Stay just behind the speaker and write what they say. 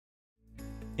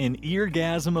an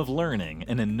eargasm of learning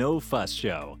and a no-fuss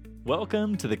show.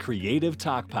 Welcome to the Creative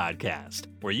Talk Podcast,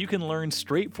 where you can learn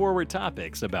straightforward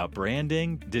topics about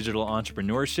branding, digital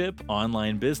entrepreneurship,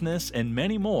 online business, and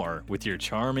many more with your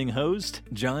charming host,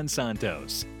 John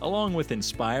Santos, along with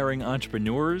inspiring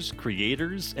entrepreneurs,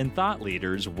 creators, and thought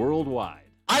leaders worldwide.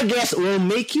 Our guest will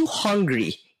make you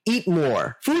hungry. Eat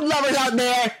more. Food lovers out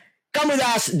there, come with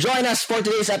us. Join us for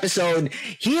today's episode.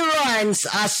 He runs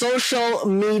a social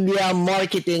media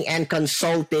marketing and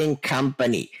consulting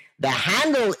company. The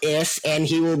handle is, and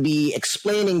he will be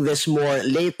explaining this more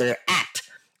later, at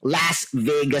Las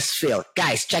Vegas Phil.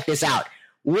 Guys, check this out.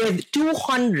 With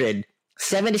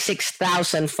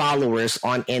 276,000 followers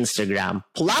on Instagram,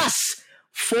 plus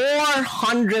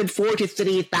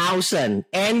 443,000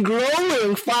 and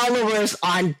growing followers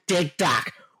on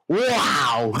TikTok.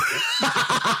 Wow.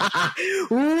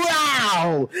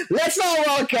 Wow. Let's all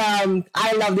welcome.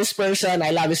 I love this person.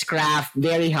 I love his craft.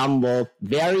 Very humble,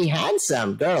 very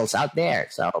handsome girls out there.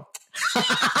 So,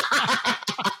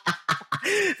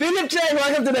 Philip Chen,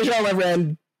 welcome to the show, my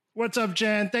friend. What's up,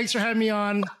 Jen? Thanks for having me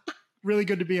on. Really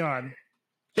good to be on.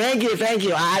 Thank you. Thank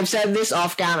you. I've said this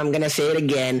off cam. I'm going to say it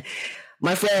again.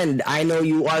 My friend, I know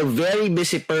you are a very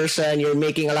busy person. You're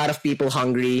making a lot of people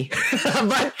hungry.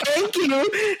 But thank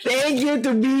you. Thank you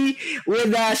to be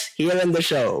with us here on the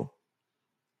show.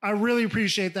 I really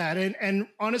appreciate that. And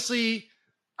honestly,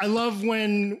 I love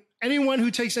when anyone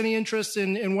who takes any interest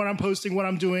in what I'm posting, what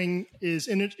I'm doing, is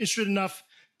interested enough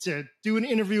to do an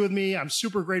interview with me. I'm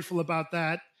super grateful about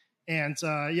that. And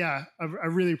I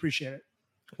really appreciate it.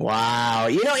 Wow.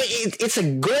 You know, it's a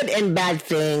good and bad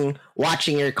thing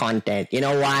watching your content. You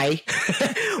know why?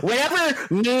 Whenever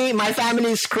my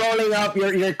family is scrolling up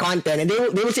your content and they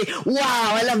will say,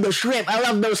 wow, I love those shrimp. I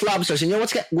love those lobsters. And you know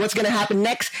what's going to happen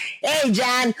next? Hey,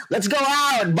 Jan, let's go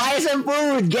out, buy some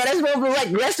food, get us from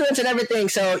like restaurants and everything.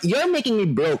 So you're making me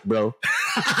broke, bro.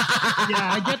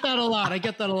 Yeah, I get that a lot.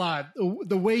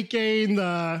 The weight gain,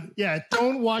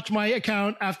 don't watch my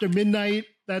account after midnight.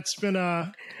 That's been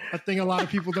a thing a lot of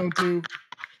people don't do.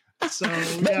 So,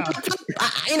 yeah.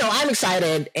 You know, I'm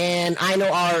excited, and I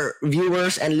know our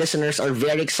viewers and listeners are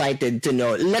very excited to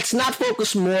know. Let's not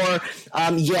focus more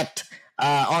yet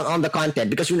on the content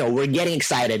because, you know, we're getting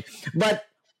excited. But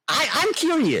I'm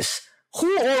curious.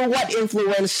 Who or what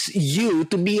influenced you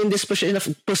to be in this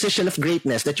position of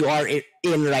greatness that you are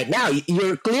in right now?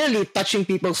 You're clearly touching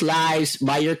people's lives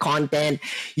by your content.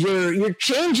 You're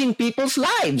changing people's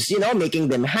lives, you know, making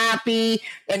them happy.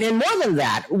 And then more than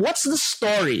that, what's the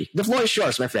story? The floor is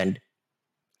yours, my friend.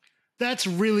 That's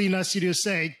really nice of you to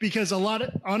say, because a lot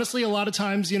of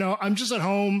times, you know, I'm just at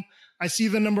home. I see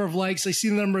the number of likes, I see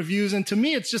the number of views, and to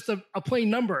me, it's just a plain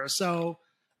number. So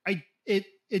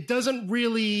it doesn't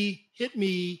really hit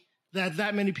me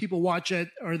that many people watch it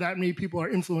or that many people are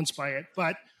influenced by it.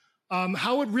 But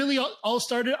how it really all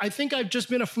started, I think I've just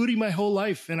been a foodie my whole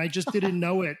life, and I just didn't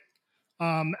know it.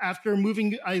 After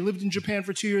moving, I lived in Japan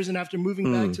for 2 years, and after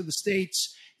moving back to the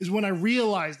States is when I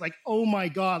realized, like, oh my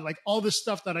God, like all this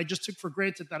stuff that I just took for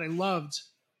granted that I loved.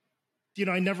 You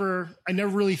know, I never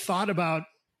really thought about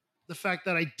the fact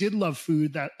that I did love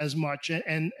food that as much.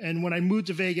 And when I moved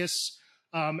to Vegas,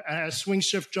 at a swing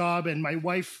shift job, and my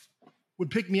wife would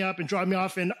pick me up and drop me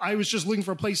off, and I was just looking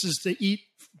for places to eat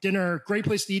dinner, great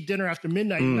place to eat dinner after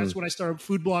midnight. And that's when I started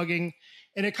food blogging,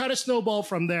 and it kind of snowballed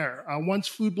from there. Once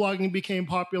food blogging became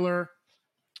popular,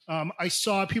 I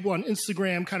saw people on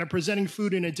Instagram kind of presenting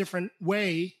food in a different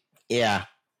way. Yeah.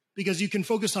 Because you can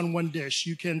focus on one dish.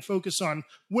 You can focus on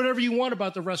whatever you want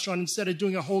about the restaurant instead of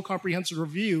doing a whole comprehensive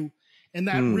review. And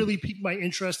that really piqued my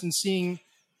interest in seeing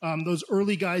those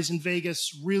early guys in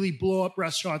Vegas really blow up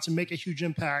restaurants and make a huge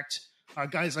impact.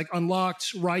 Guys like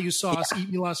Unlocked, Ryu Sauce, Eat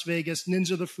Me Las Vegas,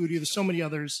 Ninja the Foodie, there's so many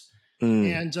others.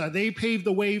 And they paved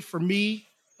the way for me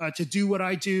to do what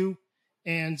I do.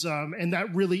 And that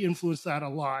really influenced that a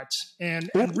lot.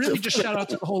 And really just shout out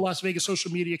to the whole Las Vegas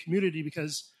social media community,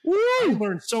 because I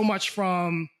learned so much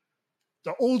from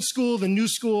the old school, the new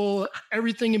school,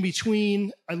 everything in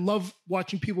between. I love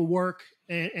watching people work,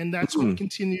 and that's what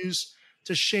continues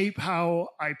to shape how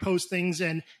I post things,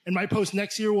 and my post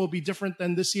next year will be different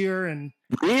than this year, and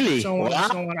really so on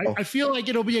and so on. I feel like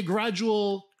it'll be a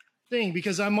gradual thing,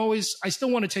 because I still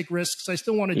want to take risks. I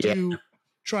still want to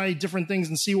try different things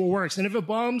and see what works. And if it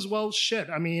bombs, well, shit.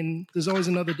 I mean, there's always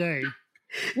another day.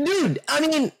 Dude, I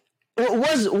mean,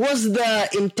 was the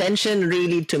intention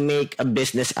really to make a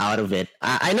business out of it?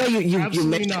 I know you Absolutely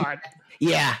mentioned not.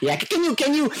 Yeah.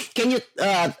 Can you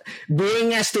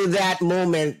bring us to that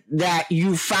moment that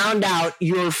you found out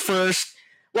your first,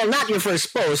 well, not your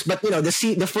first post, but you know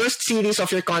the first series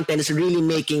of your content is really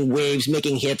making waves,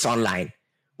 making hits online?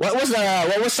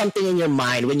 What was something in your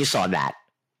mind when you saw that?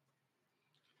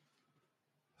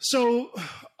 So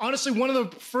honestly, one of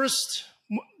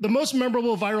the most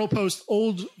memorable old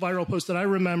viral post that I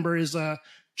remember is a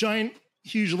giant,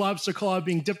 huge lobster claw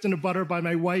being dipped into butter by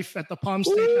my wife at the Palm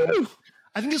Steakhouse.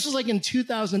 I think this was like in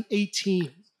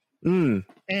 2018.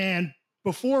 And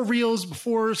before Reels,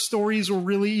 before stories were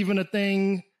really even a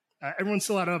thing, everyone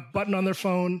still had a button on their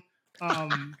phone.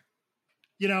 And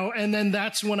then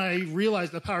that's when I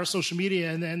realized the power of social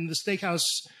media, and then the steakhouse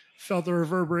felt the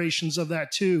reverberations of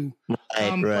that too.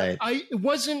 Right. It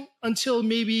wasn't until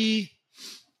maybe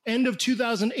end of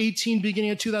 2018,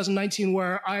 beginning of 2019,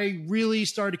 where I really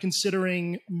started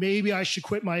considering maybe I should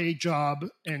quit my job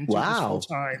and do this full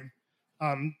time.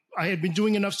 I had been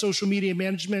doing enough social media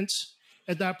management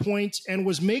at that point and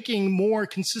was making more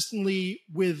consistently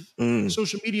with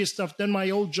social media stuff than my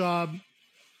old job.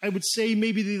 I would say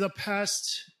maybe the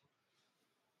past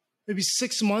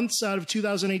 6 months out of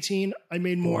 2018, I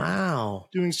made more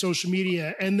doing social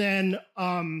media. And then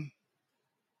one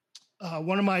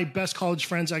of my best college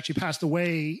friends actually passed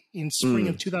away in spring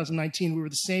of 2019. We were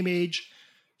the same age.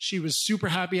 She was super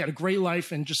happy, had a great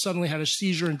life, and just suddenly had a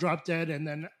seizure and dropped dead. And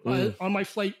then on my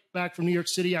flight back from New York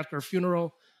City after her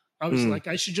funeral, I was like,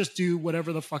 I should just do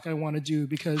whatever the fuck I want to do,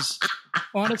 because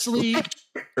honestly,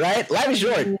 right? Life is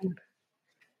short.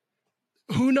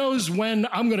 Who knows when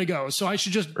I'm going to go? So I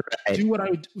should just do what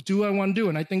I want to do.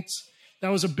 And I think that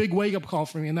was a big wake up call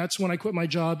for me. And that's when I quit my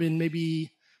job in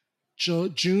maybe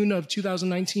June of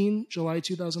 2019, July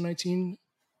 2019.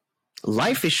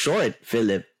 Life is short,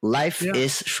 Philip. Life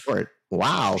is short.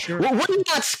 Wow. Sure. Well, were you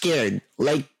not scared?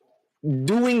 Like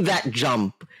doing that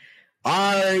jump?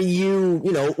 Were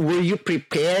you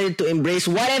prepared to embrace?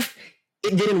 What if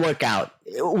it didn't work out?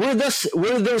 Were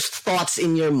those thoughts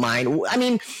in your mind? I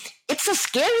mean, it's a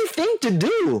scary thing to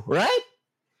do, right?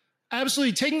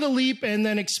 Absolutely. Taking the leap and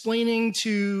then explaining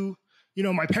to,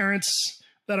 my parents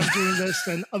that I'm doing this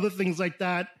and other things like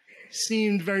that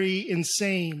seemed very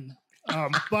insane.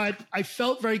 But I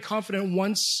felt very confident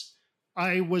once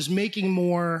I was making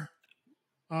more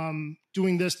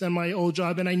doing this than my old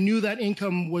job. And I knew that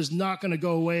income was not going to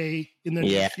go away in the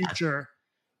near future.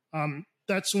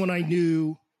 That's when I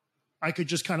knew I could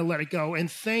just kind of let it go. And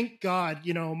thank God,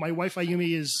 my wife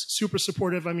Ayumi is super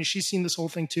supportive. I mean, she's seen this whole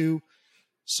thing too.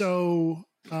 So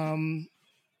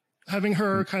having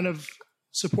her kind of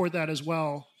support that as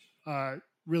well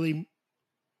really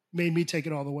made me take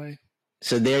it all the way.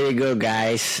 So there you go,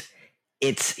 guys.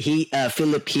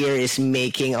 Philip here is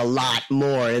making a lot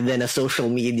more than a social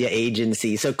media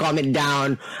agency. So comment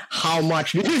down how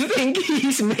much do you think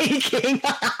he's making?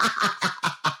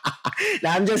 No,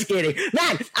 I'm just kidding.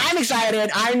 Man, I'm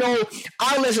excited. I know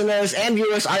our listeners and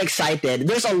viewers are excited.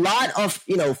 There's a lot of,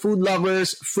 food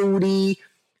lovers, foodie,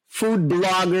 food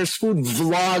bloggers, food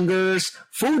vloggers,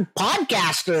 food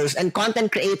podcasters, and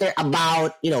content creator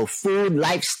about, food,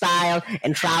 lifestyle,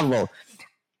 and travel.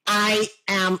 I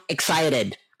am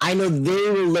excited. I know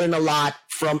they will learn a lot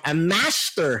from a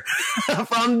master,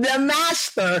 from the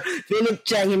master, Philip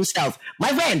Cheng himself. My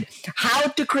friend, how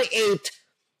to create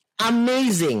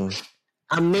amazing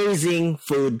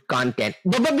food content.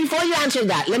 But before you answer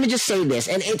that, let me just say this,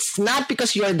 and it's not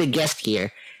because you're the guest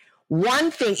here. One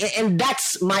thing, and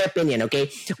that's my opinion, okay?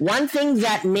 One thing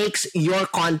that makes your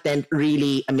content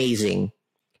really amazing,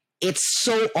 it's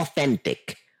so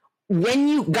authentic. When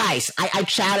you guys, I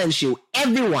challenge you,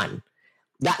 everyone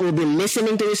that will be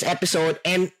listening to this episode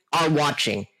and are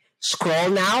watching, scroll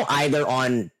now either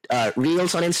on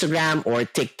Reels on Instagram or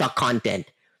TikTok content.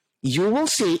 You will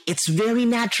see it's very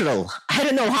natural. I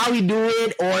don't know how we do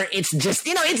it, or it's just,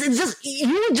 it's just, you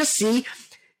will just see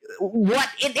what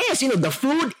it is. The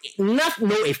food, no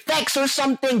effects or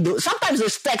something. Sometimes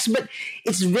there's text, but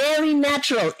it's very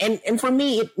natural. And for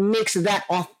me, it makes that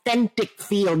authentic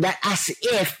feel, that as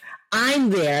if I'm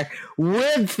there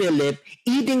with Philip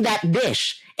eating that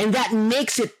dish, and that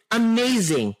makes it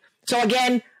amazing. So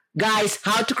again, guys,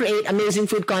 how to create amazing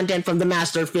food content from the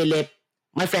master, Philip.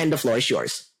 My friend, the floor is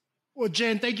yours. Well,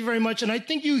 Jen, thank you very much. And I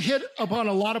think you hit upon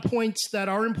a lot of points that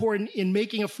are important in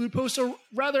making a food post, or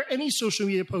rather any social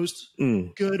media post,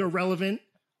 good or relevant.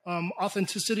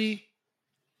 Authenticity.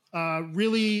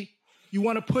 Really, you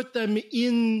want to put them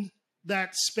in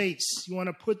that space. You want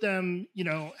to put them,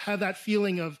 have that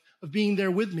feeling of being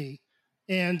there with me,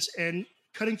 and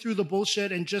cutting through the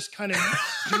bullshit and just kind of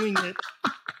doing it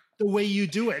the way you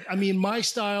do it. I mean, my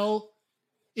style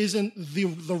isn't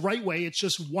the right way. It's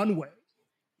just one way.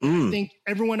 I think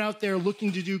everyone out there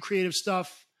looking to do creative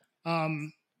stuff,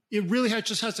 it really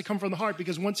just has to come from the heart,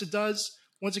 because once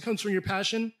it comes from your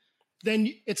passion,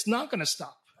 then it's not going to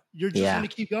stop. You're just going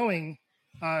to keep going.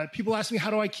 People ask me, how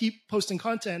do I keep posting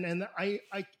content? And I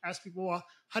ask people, well,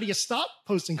 how do you stop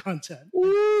posting content?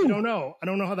 I don't know. I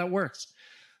don't know how that works.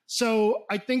 So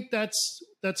I think that's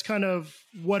kind of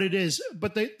what it is.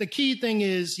 But the key thing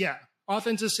is,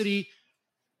 authenticity.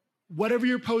 Whatever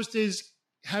your post is,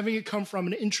 having it come from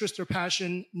an interest or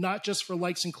passion, not just for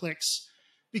likes and clicks.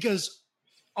 Because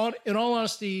in all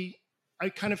honesty, I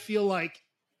kind of feel like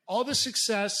all the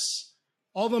success,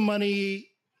 all the money,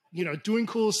 doing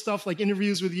cool stuff like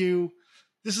interviews with you,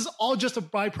 this is all just a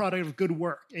byproduct of good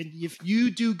work. And if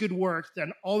you do good work,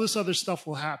 then all this other stuff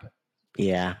will happen.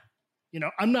 Yeah.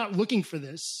 I'm not looking for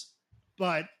this,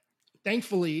 but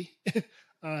thankfully,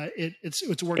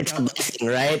 it's worked it's out. a blessing,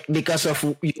 right? Because of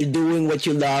you doing what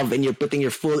you love and you're putting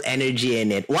your full energy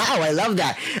in it. Wow, I love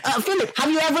that. Philip, have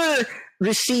you ever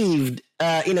received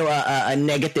a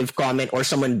negative comment or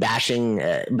someone bashing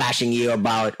you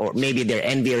about, or maybe their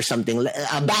envy or something,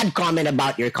 a bad comment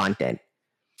about your content?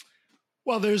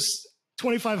 Well, there's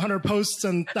 2,500 posts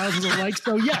and thousands of likes,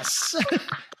 so yes,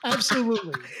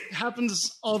 absolutely, it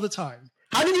happens all the time.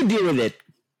 How did you deal with it?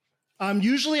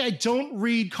 Usually I don't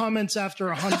read comments after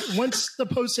 100. Once the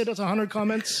post hits 100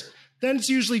 comments, then it's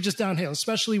usually just downhill,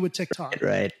 especially with TikTok.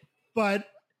 Right. But,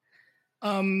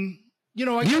 I do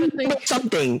you remember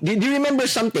something? Do you remember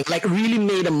something like really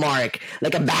made a mark,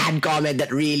 like a bad comment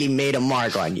that really made a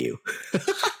mark on you?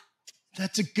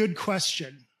 That's a good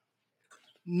question.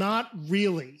 Not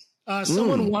really.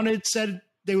 Someone said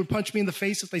they would punch me in the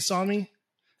face if they saw me.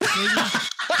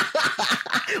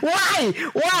 Why?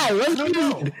 I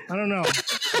don't know.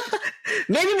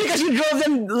 Maybe because you drove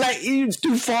them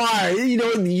too far.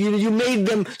 You made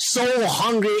them so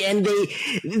hungry and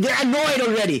they're annoyed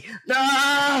already.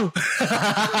 No.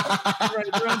 Right,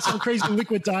 they're on some crazy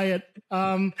liquid diet.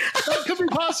 That could be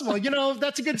possible.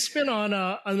 That's a good spin on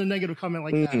a negative comment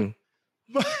like that.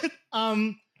 But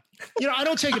I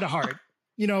don't take it to heart.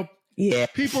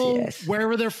 People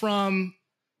wherever they're from,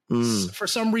 for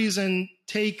some reason,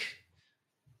 take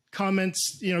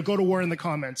comments, go to war in the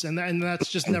comments, and that's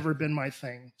just never been my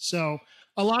thing. So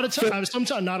a lot of times,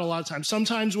 not a lot of times,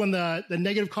 sometimes when the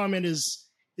negative comment is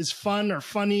fun or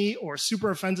funny or super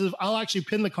offensive, I'll actually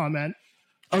pin the comment.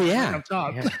 Oh yeah, up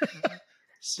top. Yeah.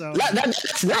 So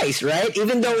that's nice, right?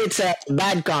 Even though it's a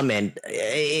bad comment,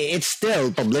 it's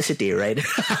still publicity, right?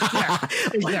 Yeah,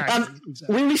 exactly.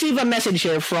 We receive a message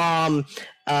here from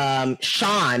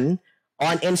Sean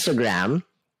on Instagram,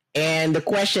 and the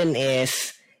question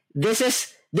is, this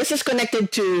is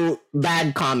connected to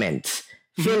bad comments.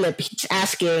 Philip, he's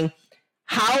asking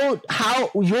how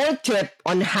your tip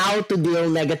on how to deal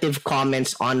negative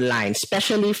comments online,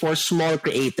 especially for small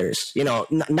creators,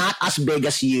 not as big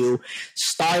as you,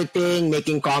 starting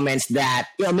making comments that,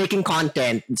 making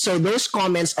content. So those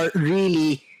comments are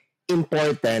really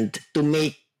important to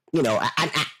make, an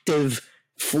active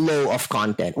flow of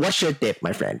content. What's your tip,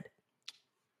 my friend?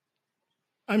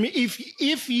 I mean,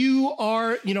 if you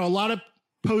are, a lot of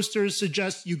posters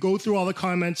suggest you go through all the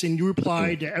comments and you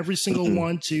reply to every single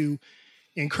one to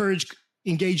encourage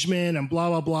engagement and blah,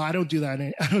 blah, blah. I don't do that.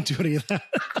 I don't do any of that.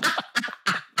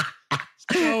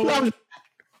 So,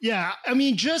 yeah, I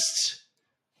mean,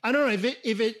 I don't know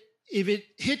if it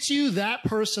hits you that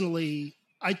personally,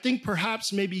 I think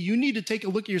perhaps maybe you need to take a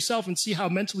look at yourself and see how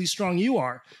mentally strong you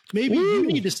are. Maybe you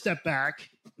need to step back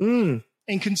and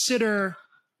consider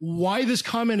why this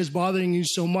comment is bothering you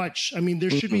so much. I mean,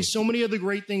 there should be so many other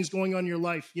great things going on in your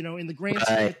life, in the grand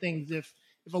scheme of things. If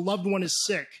a loved one is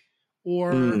sick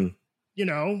or,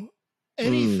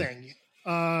 anything.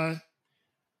 And,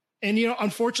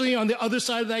 unfortunately, on the other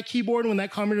side of that keyboard, when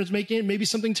that commenter is making it, maybe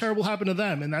something terrible happened to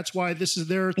them. And that's why this is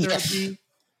their therapy. Yes.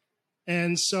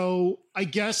 And so I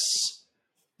guess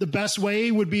the best way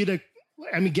would be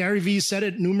Gary Vee said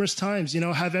it numerous times,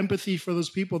 have empathy for those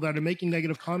people that are making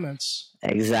negative comments.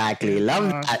 Exactly. Love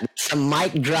that. It's a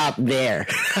mic drop there.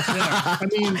 Yeah. I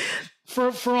mean,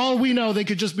 for all we know, they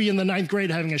could just be in the 9th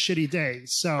grade having a shitty day.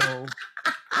 So,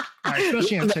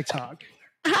 especially on TikTok.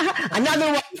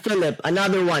 Another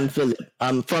one, Philip.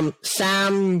 From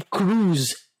Sam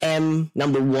Cruz M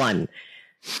 #1.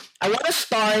 I want to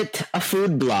start a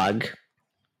food blog.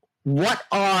 What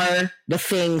are the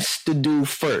things to do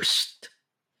first?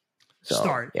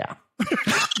 Start. Yeah.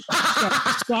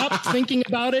 Stop thinking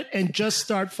about it and just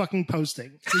start fucking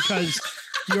posting, because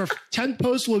your 10th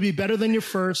post will be better than your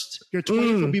first. Your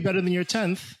 20th will be better than your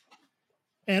 10th.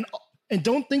 And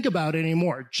don't think about it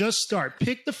anymore. Just start.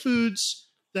 Pick the foods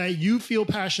that you feel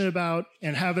passionate about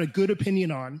and have a good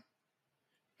opinion on,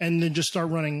 and then just start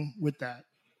running with that.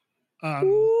 I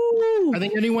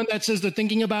think anyone that says they're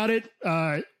thinking about it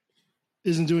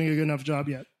isn't doing a good enough job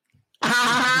yet.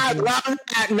 Love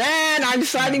that, man. I'm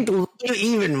starting to love you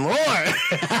even more. Love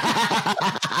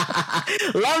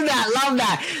that. Love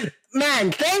that.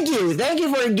 Man, thank you. Thank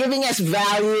you for giving us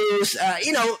values,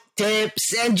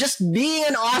 tips, and just being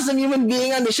an awesome human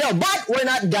being on the show. But we're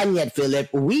not done yet, Philip.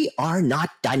 We are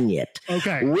not done yet.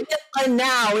 Okay. We are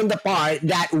now in the part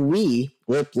that we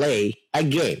will play a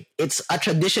game. It's a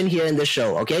tradition here in the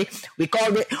show, okay?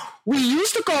 We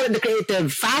used to call it the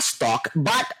Creative Fast Talk,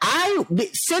 but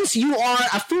since you are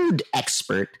a food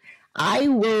expert, I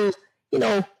will,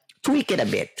 tweak it a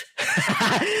bit.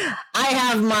 I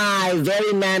have my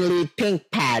very manly pink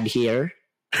pad here.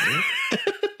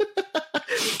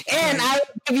 And I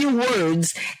will give you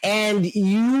words, and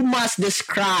you must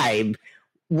describe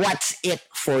what's it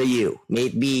for you.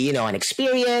 Maybe, an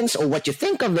experience or what you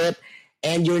think of it,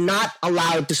 and you're not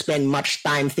allowed to spend much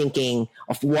time thinking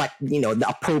of what, the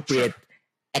appropriate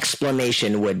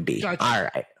explanation would be. Gotcha. All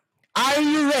right. Are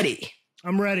you ready?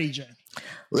 I'm ready, Jen.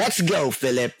 Let's go,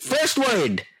 Philip. First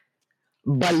word,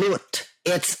 balut.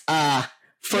 It's I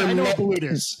know what balut fermented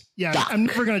is. Yeah, duck. I'm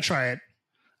never gonna try it.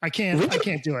 I can't. Really? I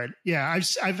can't do it. Yeah,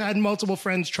 I've had multiple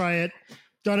friends try it.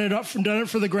 Done it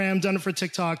for the gram. Done it for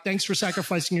TikTok. Thanks for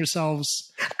sacrificing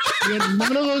yourselves. And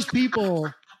none of those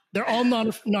people. They're all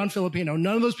non-Filipino.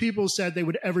 None of those people said they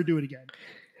would ever do it again.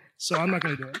 So I'm not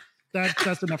gonna do it.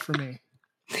 That's enough for me.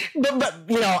 But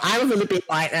I'm a Filipino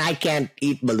and I can't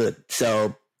eat balut.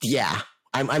 So yeah,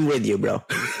 I'm with you, bro.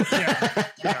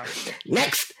 Yeah.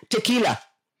 Next, tequila.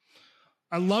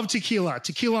 I love tequila.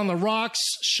 Tequila on the rocks,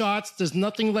 shots. There's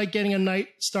nothing like getting a night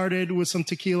started with some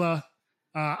tequila.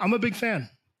 I'm a big fan.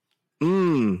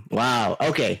 Wow.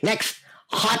 Okay. Next,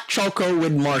 hot choco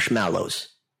with marshmallows.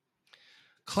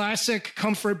 Classic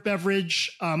comfort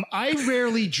beverage. I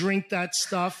rarely drink that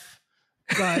stuff,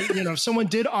 but if someone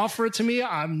did offer it to me,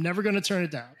 I'm never going to turn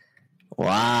it down.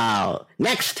 Wow.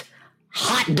 Next,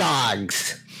 hot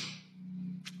dogs.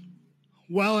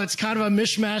 Well, it's kind of a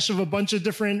mishmash of a bunch of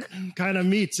different kind of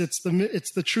meats. It's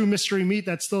the true mystery meat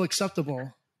that's still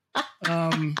acceptable.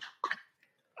 I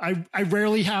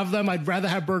rarely have them. I'd rather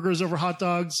have burgers over hot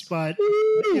dogs, but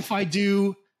if I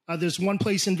do, there's one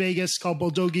place in Vegas called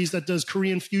Buldogi's that does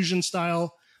Korean fusion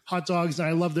style hot dogs, and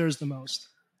I love theirs the most.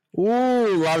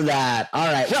 Ooh, love that. All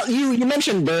right. Well, you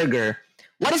mentioned burger.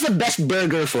 What is the best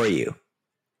burger for you?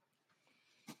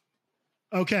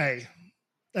 Okay.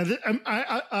 All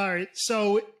right.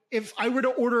 So if I were to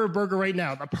order a burger right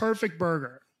now, the perfect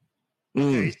burger,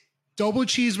 okay, double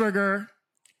cheeseburger,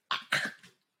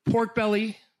 pork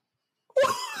belly,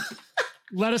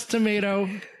 lettuce, tomato,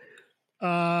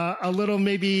 a little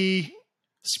maybe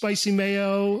spicy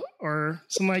mayo or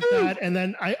something like that. And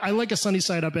then I like a sunny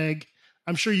side up egg.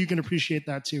 I'm sure you can appreciate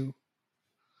that too.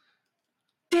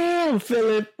 Damn,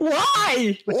 Philip.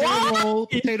 Why?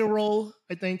 Potato roll,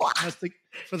 I think. That's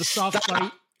for the soft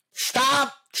bite.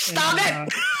 Stop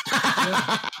it.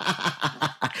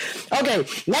 Okay,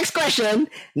 next question.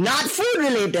 Not food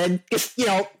related.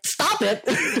 Stop it.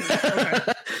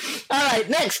 Okay. All right,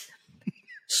 next.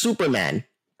 Superman.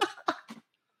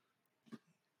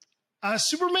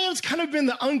 Superman's kind of been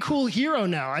the uncool hero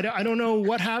now. I don't know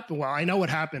what happened. Well, I know what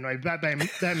happened. Right?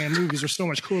 Batman movies are so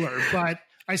much cooler. But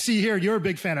I see here you're a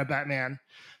big fan of Batman.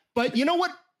 But you know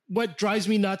what drives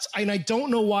me nuts? And I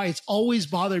don't know why it's always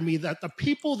bothered me that the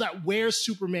people that wear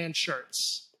Superman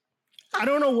shirts, I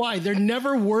don't know why, they're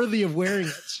never worthy of wearing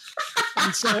it.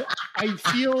 And so I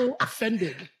feel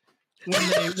offended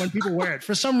when people wear it.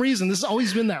 For some reason, this has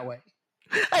always been that way.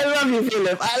 I love you,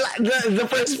 Philip. The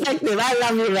perspective. I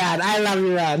love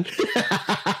you, man.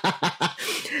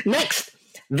 Next,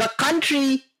 the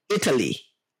country Italy.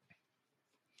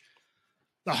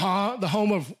 The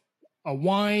home of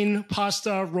wine,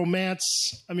 pasta,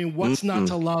 romance. I mean, what's not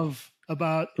to love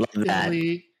about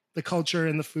Italy, the culture,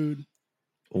 and the food?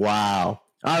 Wow.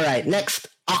 All right. Next,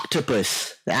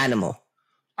 octopus, the animal.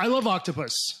 I love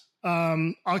octopus.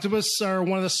 Octopus are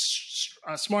one of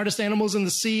the smartest animals in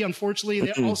the sea. Unfortunately,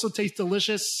 they also taste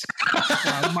delicious.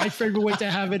 My favorite way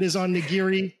to have it is on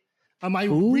nigiri. I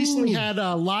recently had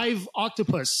a live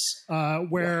octopus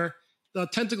where the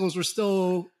tentacles were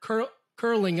still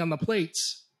curling on the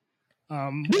plates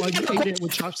while you ate it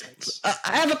with chopsticks.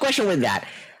 I have a question with that.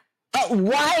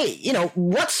 Why,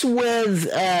 what's with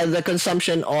the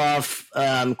consumption of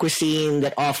cuisine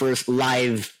that offers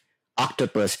live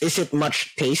octopus? Is it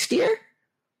much tastier?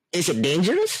 Is it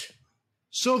dangerous?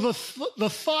 So the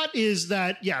thought is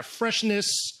that,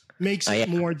 freshness makes it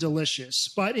more delicious.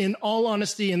 But in all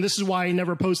honesty, and this is why I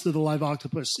never posted the live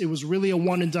octopus, it was really a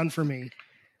one and done for me.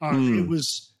 It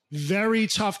was very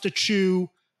tough to chew.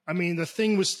 I mean, the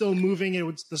thing was still moving. It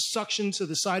was the suction to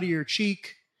the side of your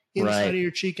cheek. inside Right. of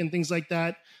your cheek and things like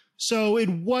that. So it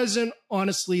wasn't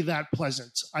honestly that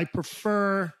pleasant. I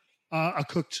prefer a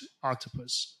cooked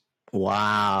octopus.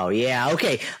 Wow. Yeah.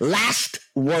 Okay. Last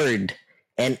word,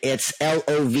 and it's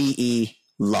LOVE,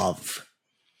 love.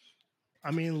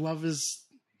 I mean, love is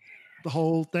the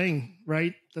whole thing,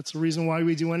 right? That's the reason why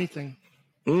we do anything.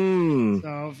 Mm.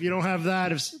 So if you don't have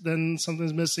that, then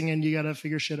something's missing and you got to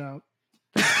figure shit out.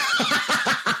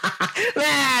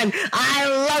 Man,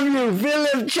 I love you.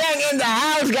 Philip Cheng in the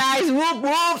house, guys. Whoop,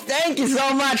 whoop. Thank you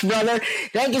so much, brother.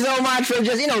 Thank you so much for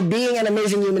just, being an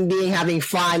amazing human being, having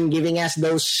fun, giving us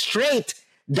those straight,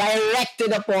 direct to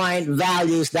the point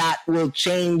values that will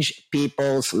change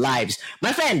people's lives.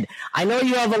 My friend, I know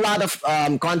you have a lot of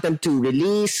content to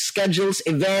release, schedules,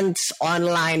 events,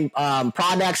 online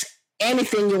products,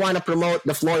 anything you want to promote.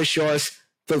 The floor is yours.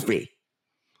 Feel free.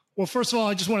 Well, first of all,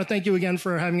 I just want to thank you again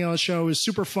for having me on the show. It was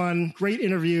super fun. Great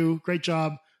interview. Great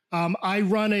job. I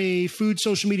run a food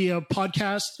social media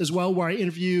podcast as well, where I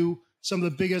interview some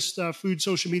of the biggest food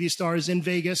social media stars in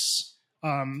Vegas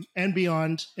and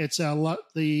beyond. It's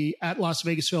the At Las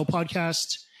Vegasville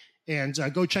podcast. And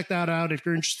go check that out if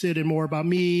you're interested in more about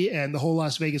me and the whole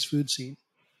Las Vegas food scene.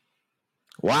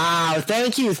 Wow.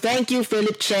 Thank you. Thank you,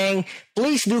 Philip Cheng.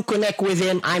 Please do connect with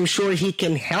him. I'm sure he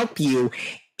can help you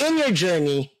in your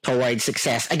journey towards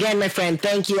success. Again, my friend,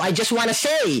 thank you. I just want to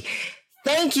say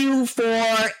thank you for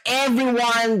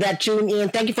everyone that tuned in.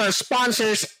 Thank you for our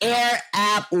sponsors,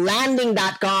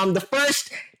 AirAppLanding.com, the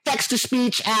first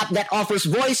text-to-speech app that offers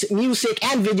voice, music,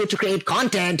 and video to create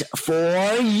content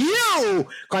for you.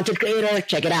 Content creator,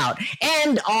 check it out.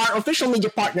 And our official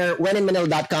media partner,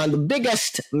 WhenInManila.com, the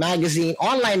biggest magazine,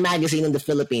 online magazine in the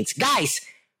Philippines. Guys,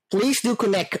 please do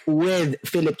connect with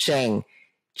Philip Cheng.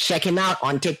 Check him out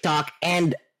on TikTok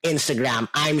and Instagram.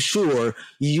 I'm sure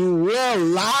you will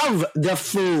love the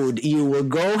food. You will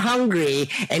go hungry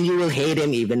and you will hate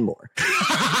him even more.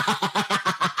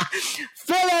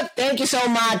 Philip, thank you so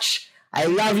much. I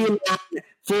love you, man.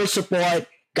 Full support.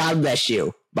 God bless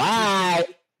you. Bye.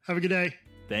 Have a good day.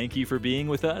 Thank you for being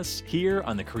with us here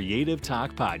on the Creative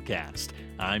Talk Podcast.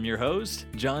 I'm your host,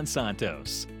 John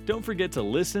Santos. Don't forget to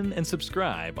listen and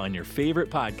subscribe on your favorite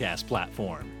podcast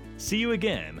platform. See you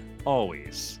again,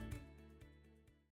 always.